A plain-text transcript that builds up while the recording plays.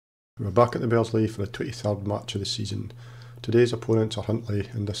We're back at the Belsley for the 23rd match of the season. Today's opponents are Huntly,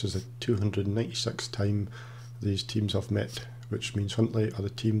 and this is the 296th time these teams have met, which means Huntly are the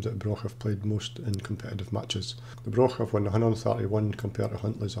team that Broch have played most in competitive matches. The Broch have won 131 compared to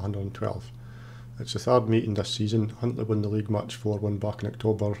Huntly's 112. It's the third meeting this season. Huntly won the league match 4-1 back in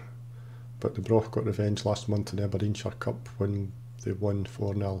October, but the Broch got revenge last month in the Aberdenshire Cup when they won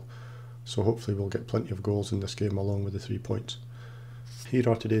 4-0, so hopefully we'll get plenty of goals in this game along with the 3 points. Here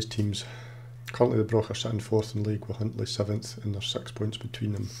are today's teams. Currently the Broch are sitting 4th in the league with Huntly 7th, and there's 6 points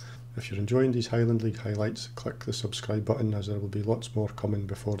between them. If you're enjoying these Highland League highlights, click the subscribe button, as there will be lots more coming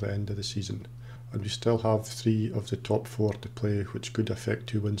before the end of the season. And we still have 3 of the top 4 to play, which could affect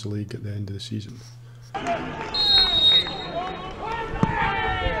who wins the league at the end of the season.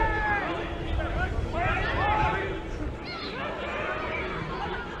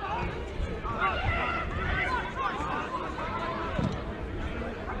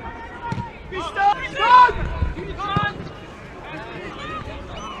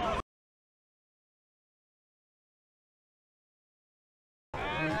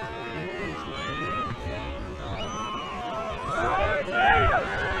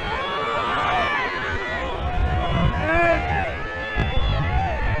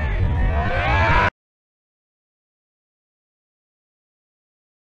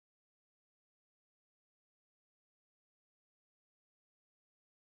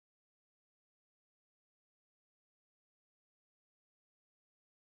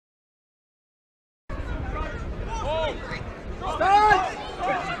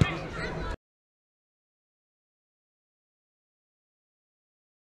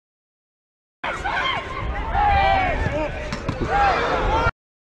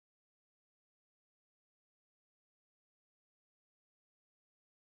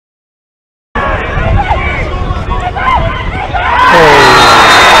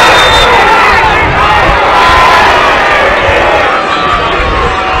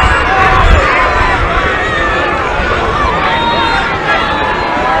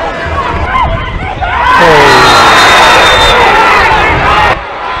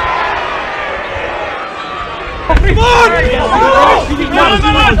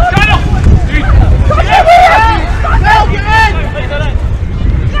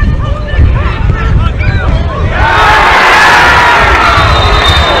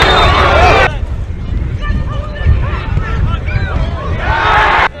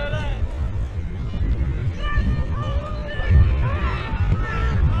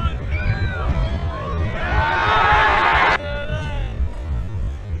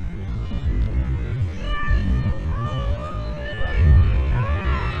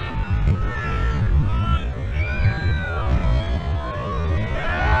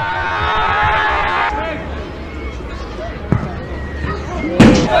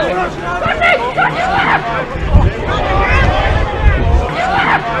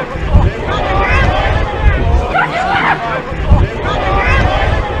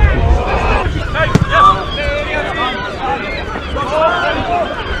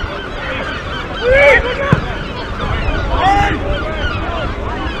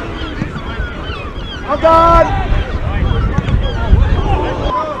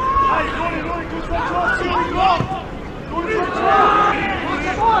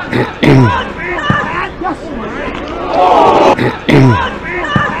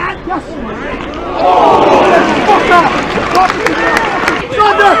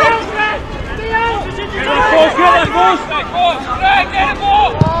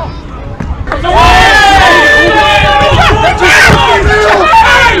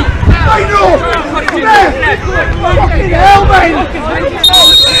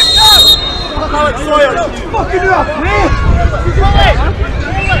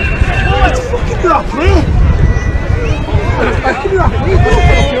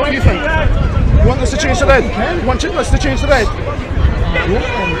 You want this to change the red? You want this to change the red?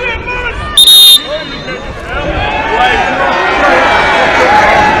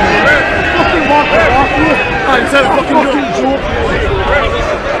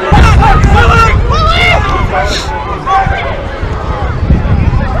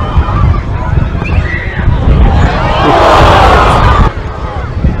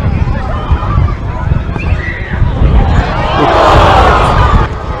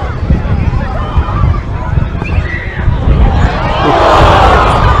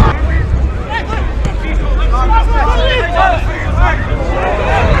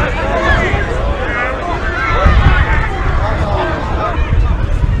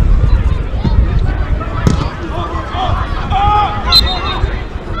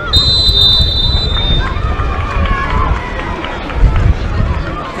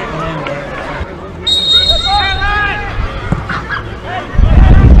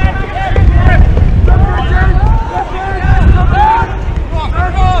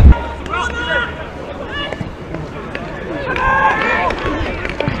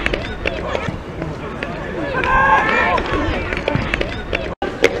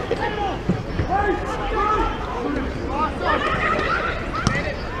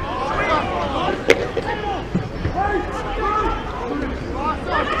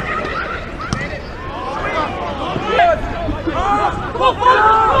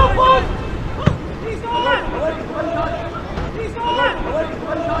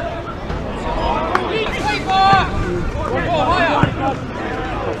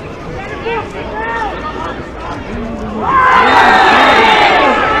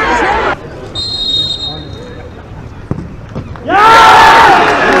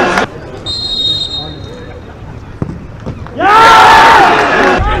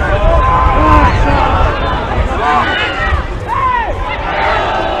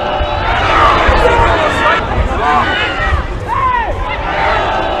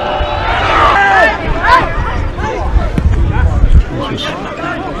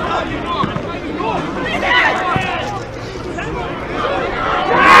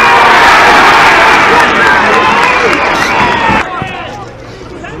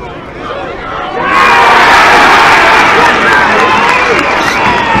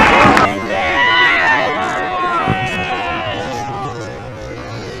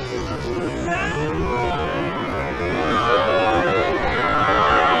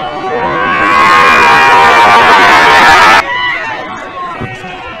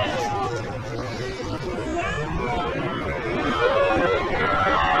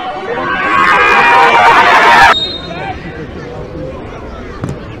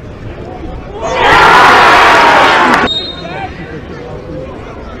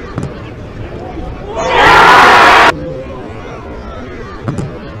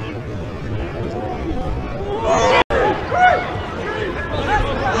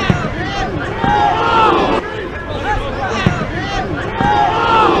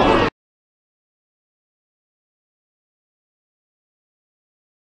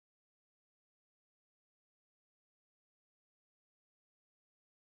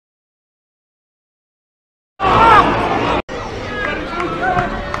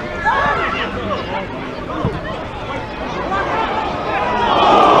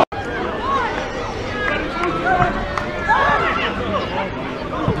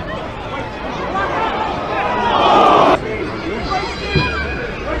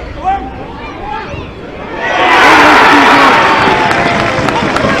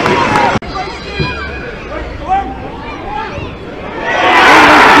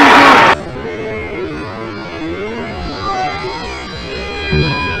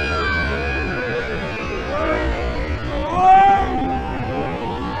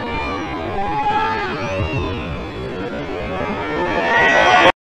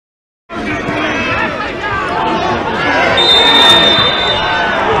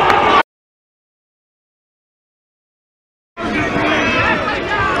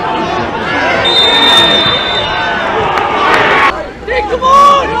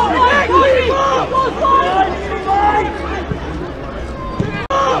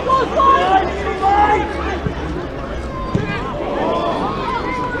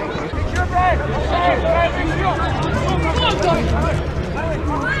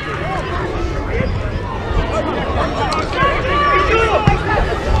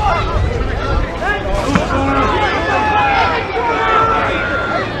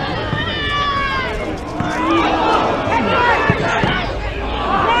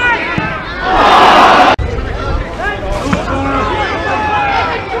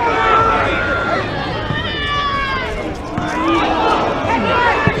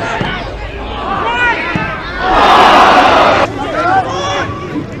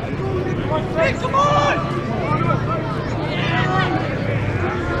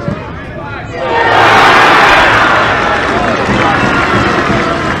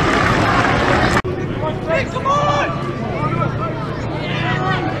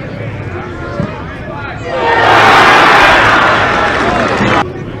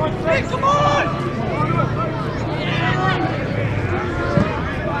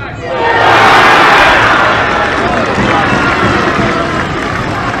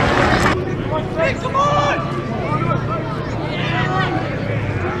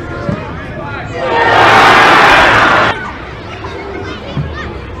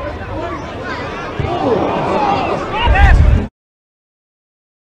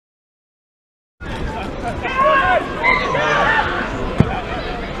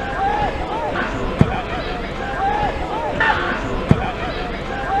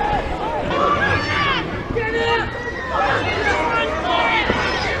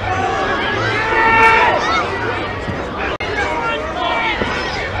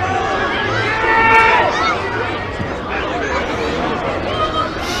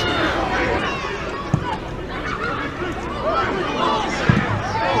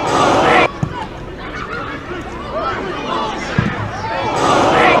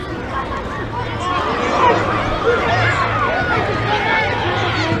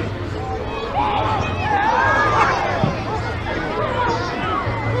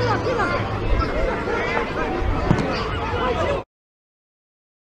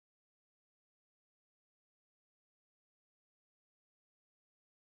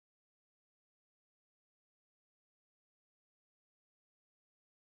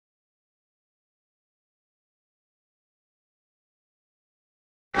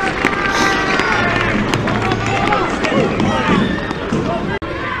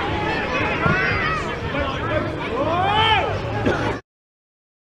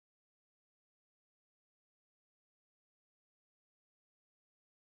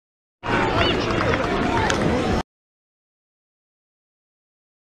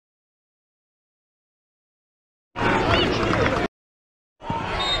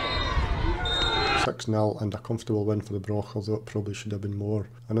 6-0 and a comfortable win for the Broch, although it probably should have been more.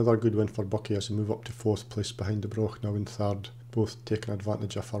 Another good win for Buckie as they move up to 4th place behind the Broch, now in 3rd, both taking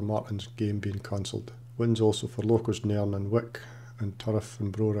advantage of our Martin's game being cancelled. Wins also for Locos, Nairn and Wick, and Turriff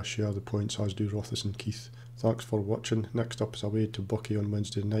and Brora share the points, as do Rothes and Keith. Thanks for watching. Next up is away to Buckie on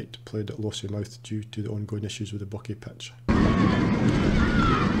Wednesday night, played at Lossiemouth due to the ongoing issues with the Buckie pitch.